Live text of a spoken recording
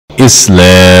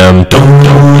Islam.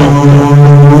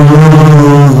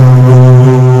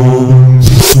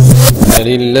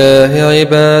 لله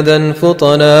عبادا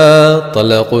فطنا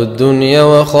طلقوا الدنيا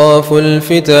وخافوا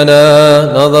الفتنا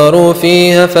نظروا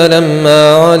فيها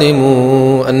فلما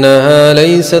علموا أنها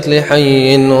ليست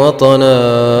لحي وطنا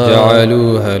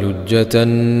جعلوها لجة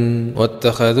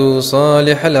واتخذوا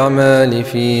صالح الأعمال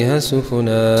فيها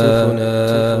سفنا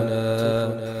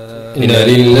إن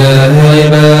لله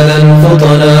عبادا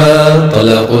فطنا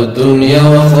طلقوا الدنيا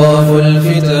وخافوا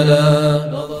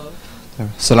الفتنا.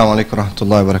 السلام عليكم ورحمة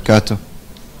الله وبركاته.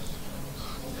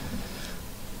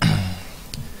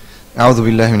 أعوذ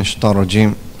بالله من الشيطان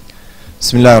الرجيم.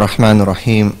 بسم الله الرحمن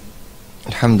الرحيم.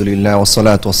 الحمد لله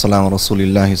والصلاة والسلام على رسول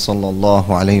الله صلى الله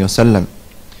عليه وسلم.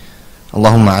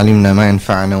 اللهم علمنا ما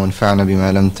ينفعنا وانفعنا بما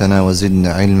علمتنا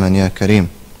وزدنا علما يا كريم.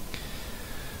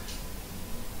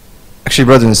 Actually,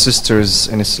 brothers and sisters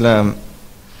in Islam,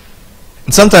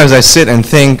 sometimes I sit and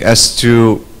think as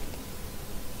to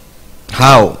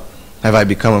how have I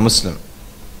become a Muslim?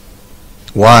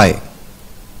 Why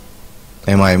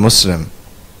am I a Muslim?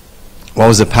 What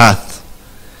was the path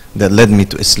that led me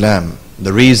to Islam?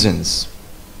 The reasons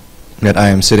that I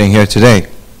am sitting here today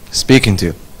speaking to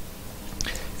you.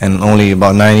 And only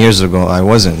about 9 years ago I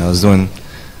wasn't. I was doing,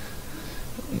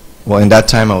 well, in that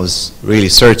time I was really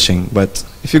searching, but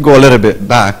if you go a little bit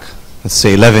back, let's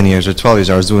say 11 years or 12 years,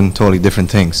 I was doing totally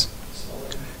different things.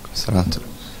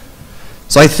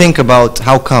 So I think about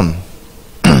how come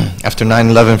after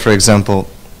 9/11, for example,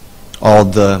 all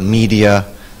the media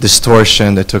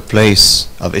distortion that took place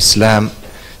of Islam,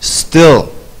 still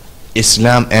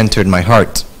Islam entered my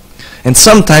heart. And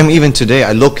sometime even today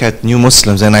I look at new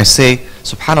Muslims and I say,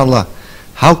 subhanallah,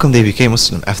 how come they became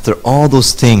Muslim? After all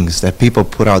those things that people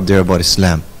put out there about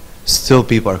Islam, still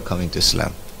people are coming to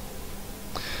Islam.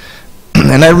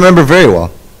 And I remember very well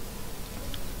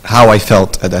how I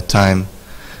felt at that time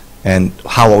and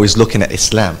how I was looking at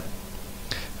Islam.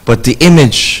 But the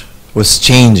image was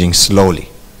changing slowly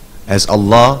as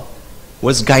Allah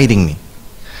was guiding me.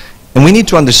 And we need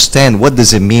to understand, what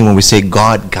does it mean when we say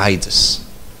God guides us?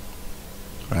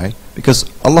 Right? Because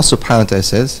Allah subhanahu wa ta'ala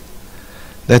says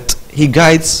that He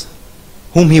guides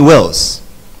whom He wills.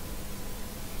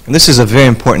 And this is a very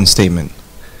important statement.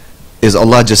 Is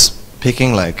Allah just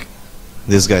picking like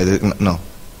this guy? No.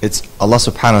 It's Allah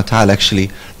subhanahu wa ta'ala actually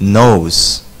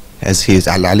knows, as He is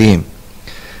Al-Alim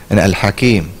and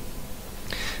Al-Hakim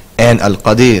and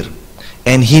Al-Qadir,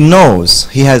 and He knows,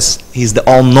 He's the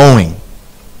all-knowing,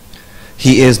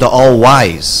 He is the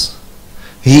all-wise,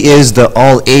 He is the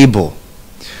all-able,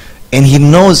 and He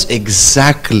knows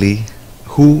exactly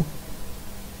who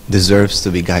deserves to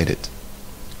be guided,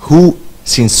 who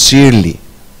sincerely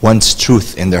wants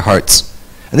truth in their hearts.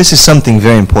 And this is something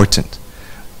very important,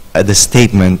 the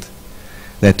statement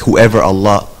that whoever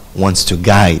Allah wants to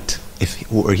guide,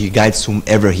 or He guides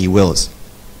whomever He wills.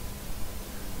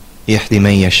 يَهْدِي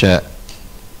مَن يَشَاءُ,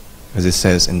 as it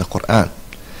says in the Quran.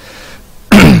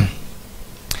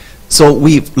 So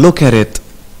we look at it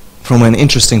from an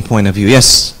interesting point of view.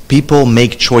 Yes, people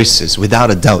make choices without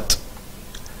a doubt.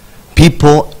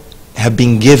 People have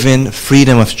been given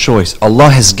freedom of choice. Allah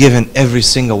has given every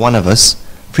single one of us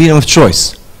freedom of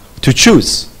choice to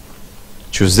choose.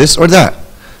 Choose this or that.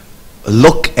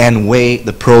 Look and weigh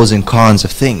the pros and cons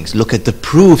of things. Look at the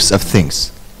proofs of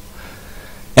things.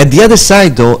 At the other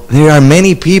side though, there are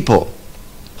many people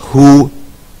who,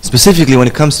 specifically when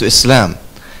it comes to Islam,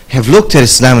 have looked at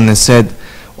Islam and said,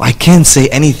 well, I can't say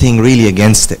anything really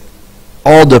against it.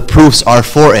 All the proofs are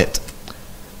for it.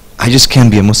 I just can't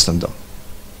be a Muslim though.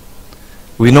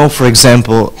 We know, for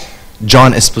example,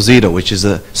 John Esposito, which is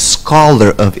a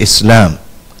scholar of Islam.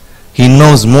 He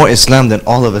knows more Islam than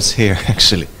all of us here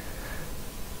actually.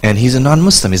 And he's a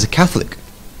non-Muslim, he's a Catholic.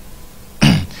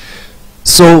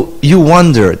 So you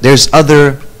wonder, there's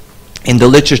other, in the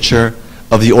literature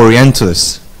of the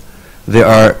Orientalists, there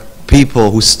are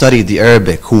people who studied the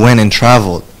Arabic, who went and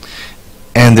traveled.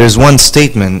 And there's one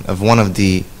statement of one of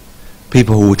the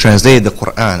people who translated the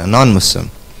Quran, a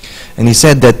non-Muslim. And he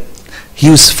said that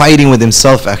he was fighting with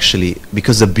himself actually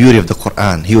because of the beauty of the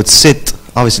Quran. He would sit,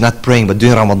 obviously not praying, but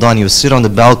during Ramadan he would sit on the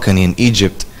balcony in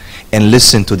Egypt and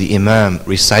listen to the Imam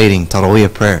reciting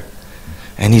Taraweeh prayer.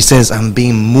 And he says, I'm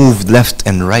being moved left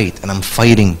and right, and I'm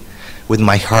fighting with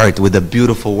my heart with the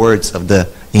beautiful words of the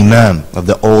Imam, of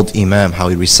the old Imam, how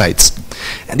he recites.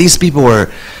 And these people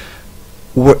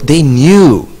they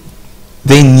knew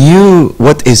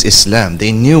what is Islam,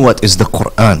 they knew what is the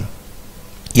Quran,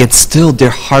 yet still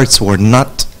their hearts were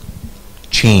not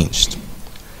changed.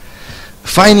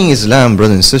 Finding Islam,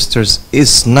 brothers and sisters,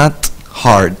 is not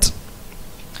hard.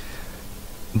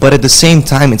 But at the same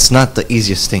time, it's not the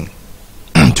easiest thing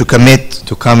to commit,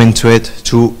 to come into it,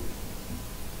 to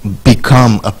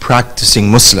become a practicing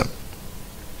Muslim.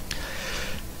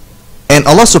 And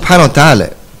Allah subhanahu wa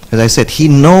ta'ala, as I said, He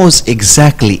knows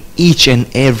exactly each and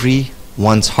every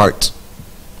one's heart.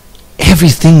 Every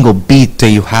single beat that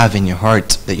you have in your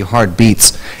heart, that your heart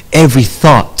beats, every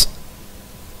thought,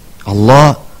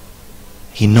 Allah,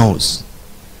 He knows.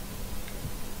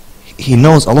 He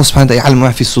knows, Allah subhanahu wa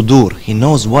ta'ala, He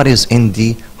knows what is in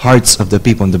the hearts of the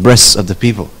people, in the breasts of the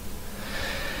people.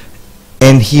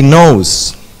 And He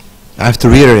knows, I have to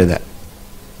reiterate that,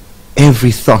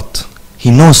 every thought. He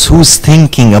knows who's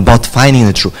thinking about finding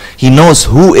the truth. He knows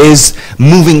who is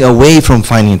moving away from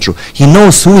finding the truth. He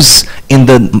knows who's in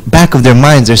the back of their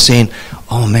minds. They're saying,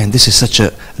 oh man, this is such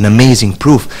an amazing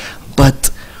proof. But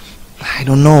I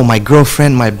don't know, my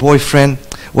girlfriend, my boyfriend,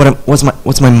 what's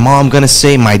my mom gonna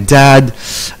say? My dad,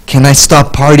 can I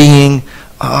stop partying?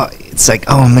 It's like,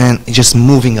 oh man, just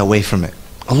moving away from it.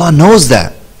 Allah knows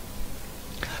that.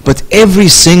 But every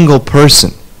single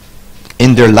person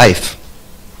in their life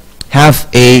have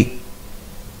a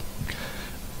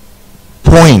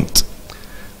point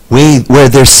where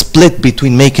they're split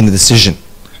between making the decision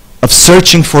of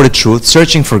searching for the truth,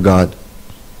 searching for God,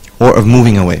 or of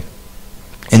moving away.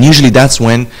 And usually that's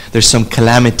when there's some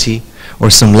calamity or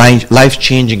some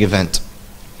life-changing event.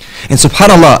 And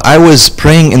subhanAllah, I was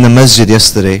praying in the masjid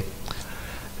yesterday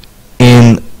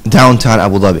in downtown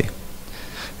Abu Dhabi.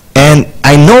 And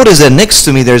I noticed that next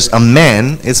to me there's a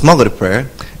man, it's Maghrib prayer,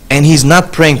 and he's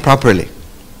not praying properly.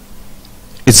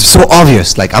 It's so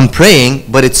obvious, like I'm praying,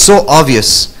 but it's so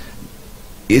obvious.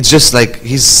 It's just like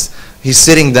he's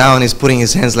sitting down, he's putting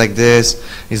his hands like this,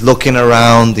 he's looking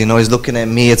around, you know, he's looking at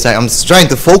me. It's like I'm trying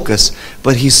to focus,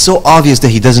 but he's so obvious that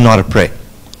he doesn't know how to pray.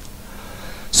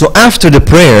 So after the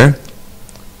prayer,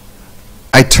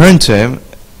 I turned to him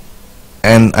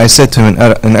and I said to him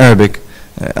in Arabic,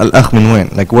 Al-Akh min wain,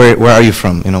 like where are you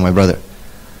from, you know, my brother?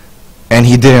 And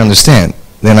he didn't understand.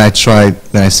 Then I tried,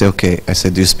 then I said, okay, I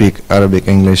said, do you speak Arabic,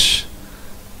 English?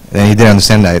 Then he didn't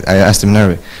understand that. I asked him in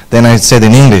Arabic. Then I said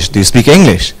in English, do you speak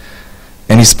English?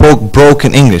 And he spoke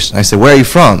broken English. I said, where are you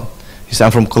from? He said,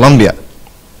 I'm from Colombia,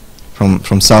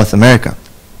 from South America.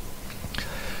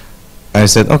 I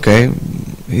said, okay.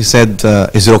 He said,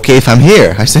 is it okay if I'm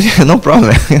here? I said, yeah, no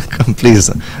problem. Come, please.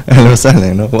 Hello,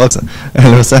 Sahlan, welcome.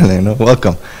 Hello, Sahlan,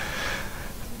 welcome.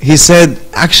 He said,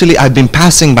 actually, I've been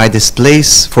passing by this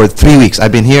place for 3 weeks.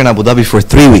 I've been here in Abu Dhabi for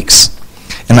 3 weeks.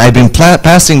 And I've been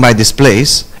passing by this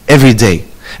place every day.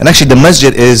 And actually, the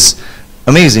masjid is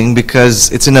amazing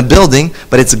because it's in a building,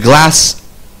 but it's a glass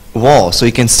wall, so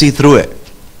you can see through it.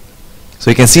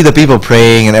 So you can see the people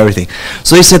praying and everything.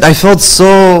 So he said, I felt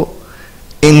so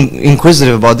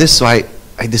inquisitive about this, so I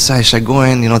decided, should I go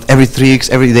in, you know, every 3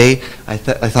 weeks, every day. I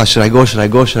thought, should I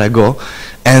go?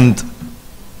 And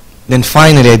then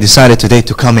finally I decided today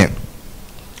to come in.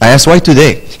 I asked, why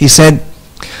today? He said,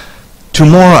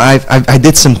 tomorrow I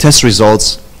did some test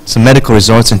results, some medical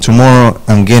results, and tomorrow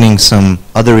I'm getting some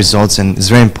other results, and it's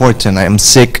very important. I am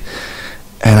sick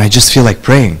and I just feel like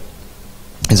praying.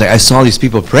 He's like, I saw these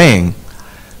people praying,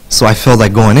 so I felt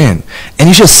like going in. And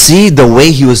you just see the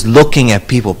way he was looking at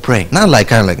people praying. Not like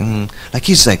kind of like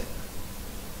he's like,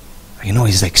 you know,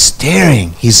 he's like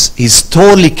staring. He's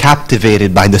totally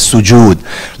captivated by the sujood.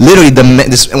 Literally,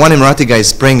 this one Emirati guy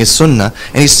is praying his sunnah,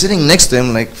 and he's sitting next to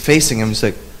him, like facing him. He's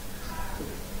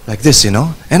like this, you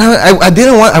know. And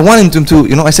I wanted him to,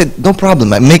 you know. I said, no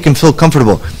problem. I make him feel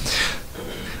comfortable.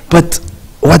 But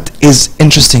what is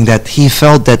interesting that he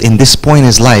felt that in this point in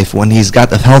his life, when he's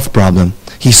got a health problem,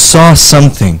 he saw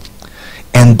something,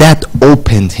 and that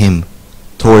opened him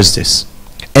towards this.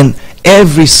 And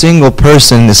every single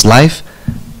person in this life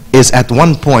is at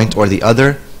one point or the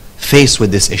other faced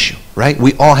with this issue, right?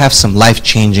 We all have some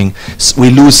life-changing,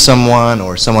 we lose someone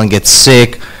or someone gets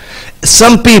sick.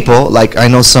 Some people, like I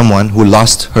know someone who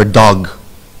lost her dog.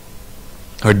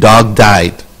 Her dog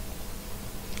died.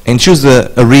 And she was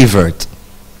a revert.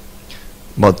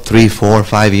 About 3, 4,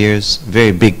 5 years.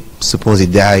 Very big, supposed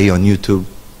da'i on YouTube.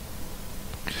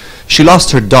 She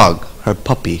lost her dog, her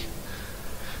puppy.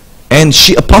 And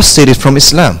she apostated from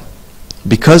Islam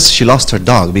because she lost her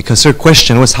dog. Because her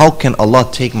question was, how can Allah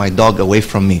take my dog away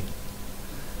from me?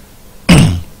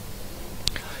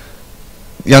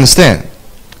 You understand?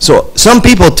 So some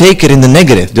people take it in the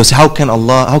negative. They'll say, how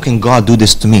can God do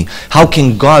this to me? How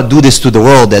can God do this to the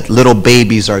world that little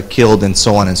babies are killed and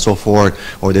so on and so forth?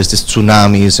 Or there's this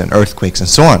tsunamis and earthquakes and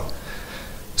so on.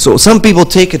 So some people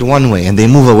take it one way and they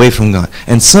move away from God.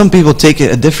 And some people take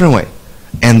it a different way.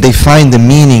 And they find the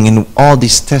meaning in all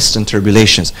these tests and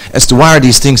tribulations as to why are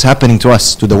these things happening to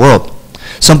us, to the world.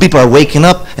 Some people are waking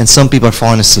up and some people are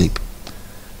falling asleep.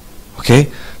 Okay?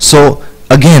 So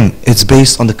again, it's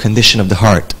based on the condition of the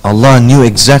heart. Allah knew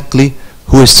exactly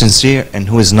who is sincere and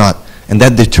who is not. And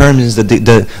that determines the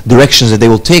directions that they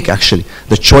will take, actually.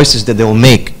 The choices that they will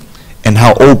make. And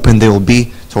how open they will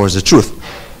be towards the truth.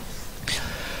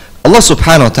 Allah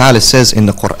subhanahu wa ta'ala says in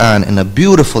the Quran, in a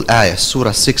beautiful ayah,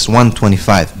 Surah 6,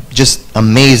 125. Just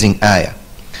amazing ayah.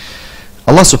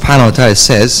 Allah subhanahu wa ta'ala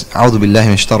says, أعوذ بالله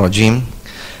من الشيطان الرجيم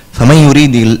فمن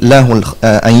يريد الله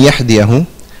أن يهديه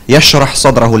يشرح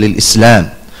صدره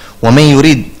للإسلام ومن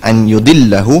يريد أن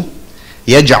يضله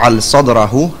يجعل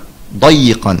صدره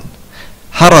ضيقا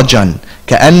حرجا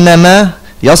كأنما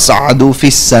يصعد في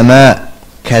السماء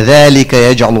كذلك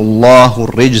يجعل الله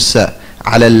الرجس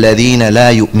على الذين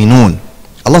لا يؤمنون.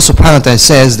 Allah subhanahu wa ta'ala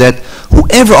says that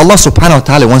whoever Allah subhanahu wa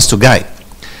ta'ala wants to guide,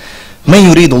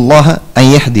 من يريد الله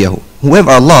أن يهديه,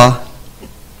 whoever Allah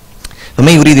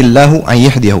فمن يريد الله أن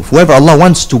يهديه, whoever Allah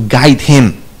wants to guide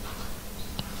him,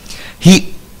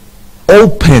 He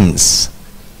opens,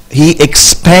 He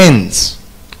expands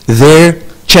their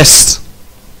chest.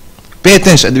 Pay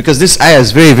attention, because this ayah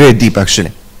is very, very deep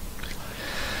actually.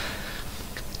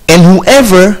 And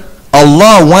whoever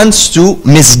Allah wants to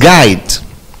misguide,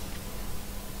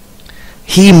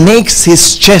 He makes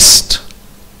his chest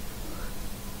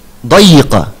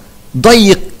ضيقة.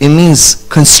 ضيق, it means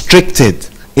constricted.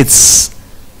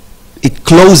 It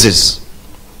closes.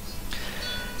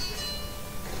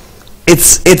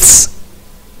 It's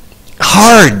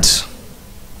hard,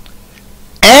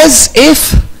 as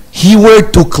if he were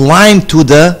to climb to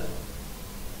the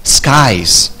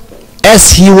skies,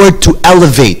 as he were to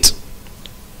elevate.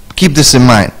 Keep this in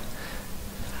mind.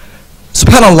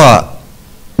 Subhanallah,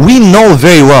 we know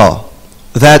very well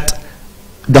that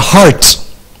the heart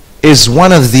is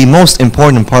one of the most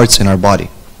important parts in our body.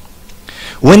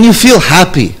 When you feel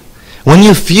happy, when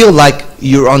you feel like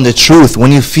you're on the truth,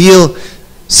 when you feel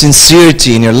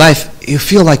sincerity in your life, you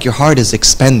feel like your heart is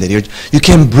expanded. You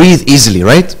can breathe easily,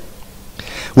 right?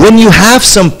 When you have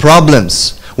some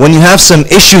problems, when you have some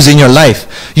issues in your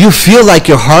life, you feel like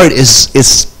your heart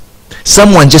is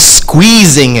someone just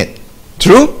squeezing it.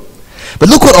 True? But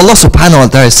look what Allah subhanahu wa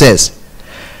ta'ala says.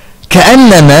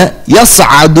 كَأَنَّمَا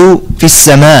يَصْعَدُ فِي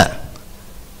السَّمَاءِ.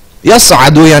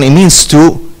 يَصْعَدُ يعني means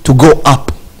to go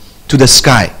up to the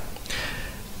sky.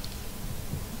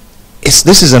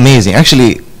 This is amazing.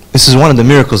 Actually, this is one of the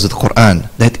miracles of the Quran,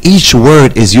 that each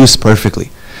word is used perfectly.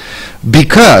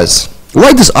 Because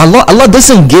why does Allah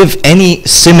doesn't give any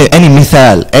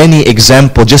mithal, any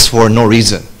example just for no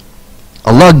reason.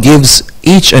 Allah gives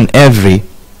each and every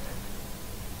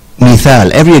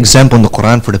mithal, every example in the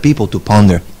Quran for the people to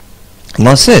ponder.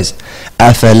 Allah says,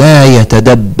 أَفَلَا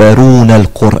يَتَدَبَّرُونَ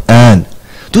الْقُرْآنِ.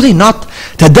 Do they not?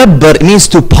 Tadabbar means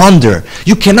to ponder.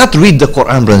 You cannot read the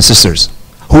Quran, brothers and sisters.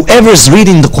 Whoever is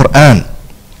reading the Quran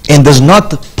and does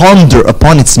not ponder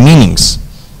upon its meanings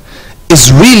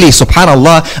is really,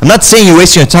 subhanallah, I'm not saying you're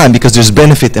wasting your time, because there's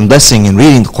benefit and blessing in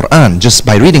reading the Quran just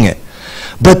by reading it.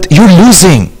 But you're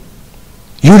losing.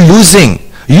 You're losing.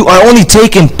 You are only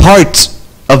taking part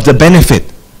of the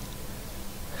benefit.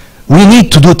 We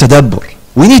need to do tadabbur.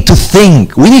 We need to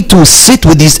think. We need to sit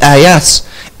with these ayats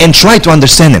and try to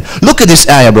understand them. Look at this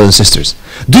ayah, brothers and sisters.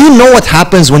 Do you know what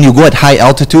happens when you go at high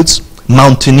altitudes?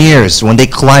 Mountaineers, when they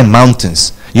climb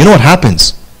mountains, you know what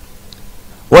happens?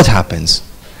 What happens?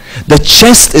 The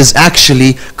chest is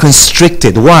actually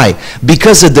constricted. Why?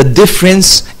 Because of the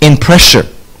difference in pressure.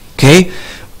 Okay?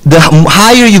 The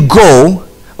higher you go,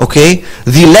 okay,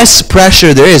 the less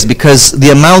pressure there is, because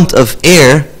the amount of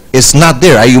air is not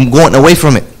there. Are you going away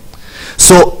from it?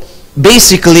 So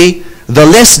basically, the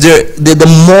less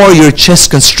the more your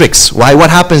chest constricts. Why? What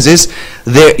happens is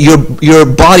your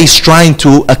body's trying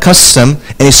to accustom,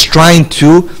 and it's trying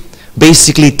to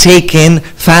basically take in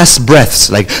fast breaths,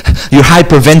 like you're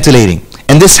hyperventilating.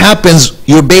 And this happens,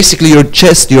 your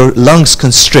chest, your lungs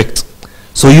constrict.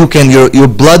 So your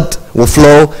blood will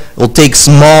flow, will take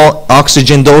small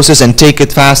oxygen doses and take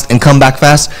it fast and come back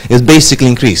fast. It's basically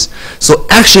increase. So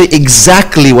actually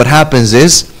exactly what happens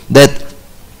is that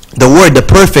the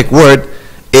perfect word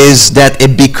is that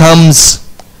it becomes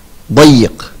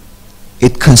ضيق.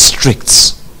 It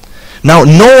constricts. Now,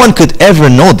 no one could ever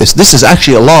know this. This is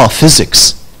actually a law of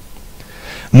physics.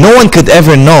 No one could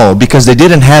ever know, because they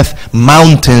didn't have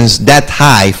mountains that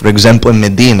high, for example in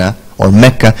Medina or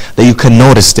Mecca, that you can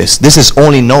notice this. This is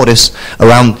only noticed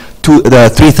around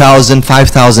 3,000,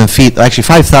 5,000 feet, actually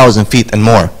 5,000 feet and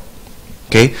more.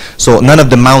 Okay? So none of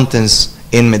the mountains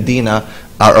in Medina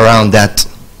are around that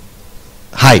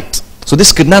height. So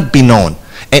this could not be known.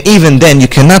 And even then you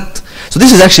cannot. So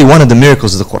this is actually one of the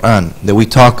miracles of the Quran, that we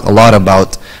talk a lot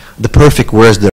about the perfect words that